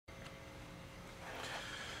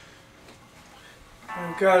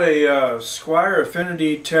I've got a Squire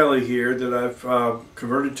Affinity Tele here that I've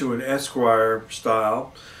converted to an Esquire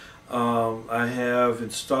style. I have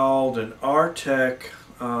installed an Artec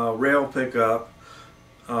rail pickup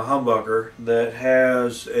humbucker that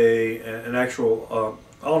has an actual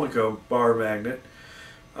Alnico bar magnet.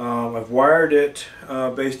 I've wired it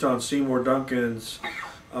based on Seymour Duncan's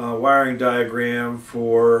wiring diagram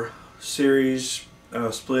for series,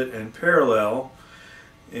 split, and parallel.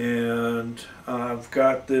 And I've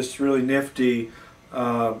got this really nifty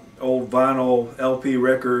old vinyl LP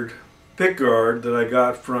record pickguard that I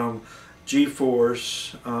got from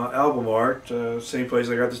GForce Album Art, same place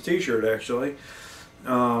I got this t-shirt actually.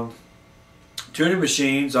 Tuning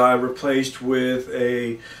machines I replaced with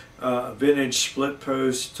a vintage split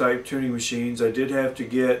post type tuning machines. I did have to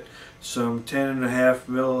get some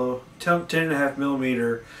 10.5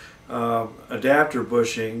 millimeter adapter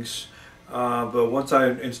bushings. But once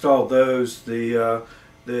I installed those, the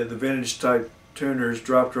vintage type tuners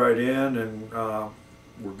dropped right in, and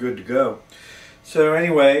we're good to go. So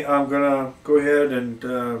anyway, I'm gonna go ahead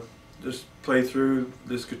and just play through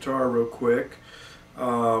this guitar real quick.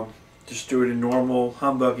 Just do it in normal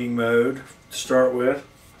humbucking mode to start with.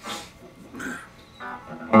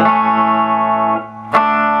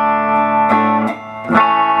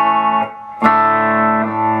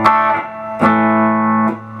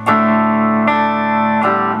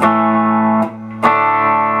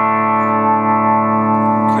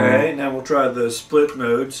 We'll try the split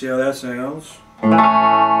mode, see how that sounds.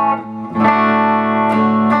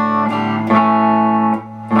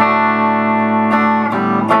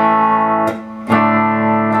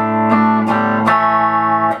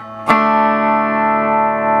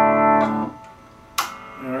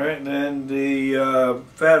 Alright, and then the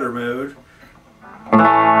fatter mode.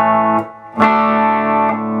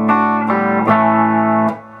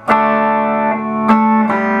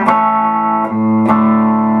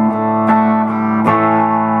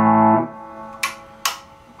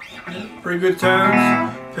 Pretty good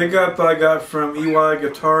tones. Pickup I got from EY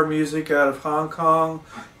Guitar Music out of Hong Kong.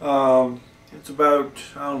 It's about,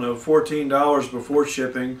 I don't know, $14 before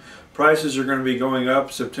shipping. Prices are going to be going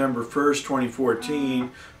up September 1st,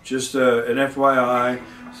 2014. Just an FYI.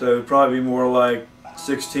 So it'd probably be more like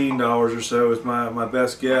 $16 or so is my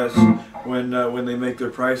best guess when they make their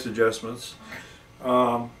price adjustments.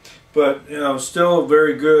 But you know, still a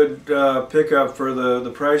very good pickup for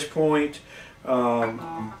the price point.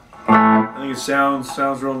 I think it sounds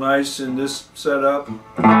real nice in this setup.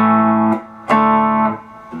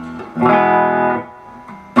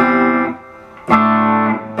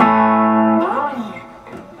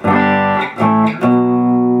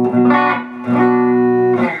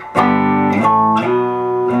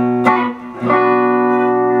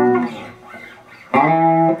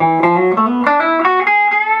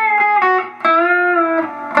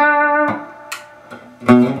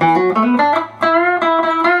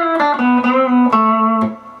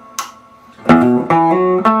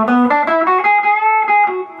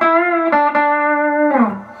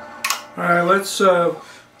 Alright, let's throw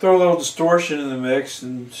a little distortion in the mix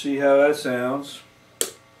and see how that sounds.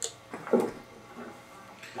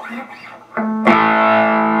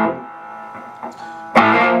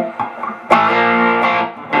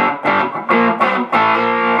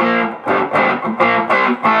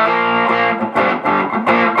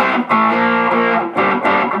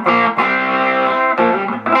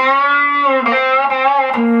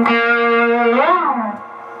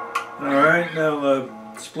 Alright, now the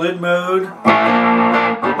split mode.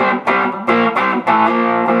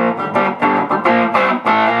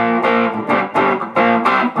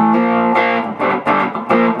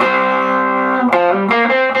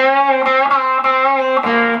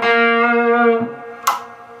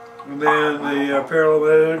 And then the parallel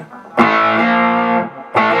mode.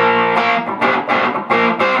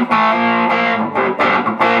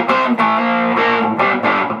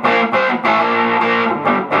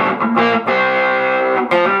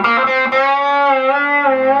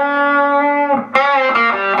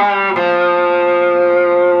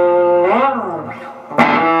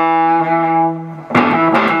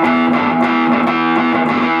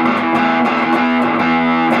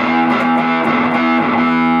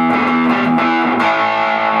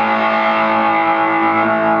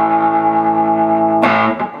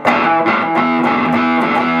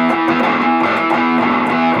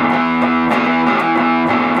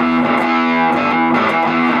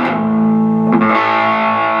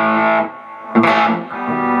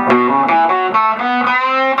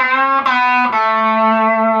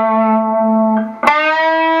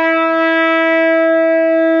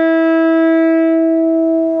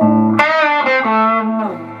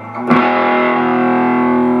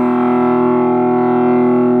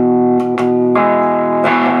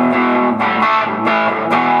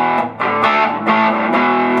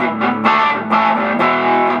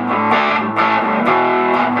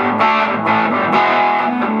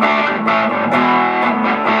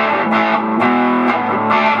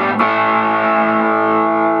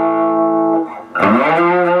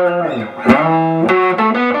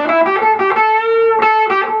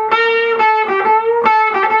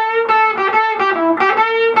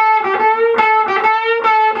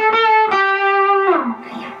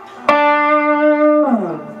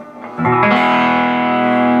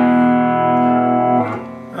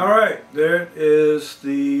 is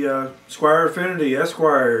the Squire Affinity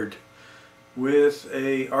Esquired with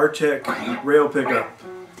a Artec rail pickup.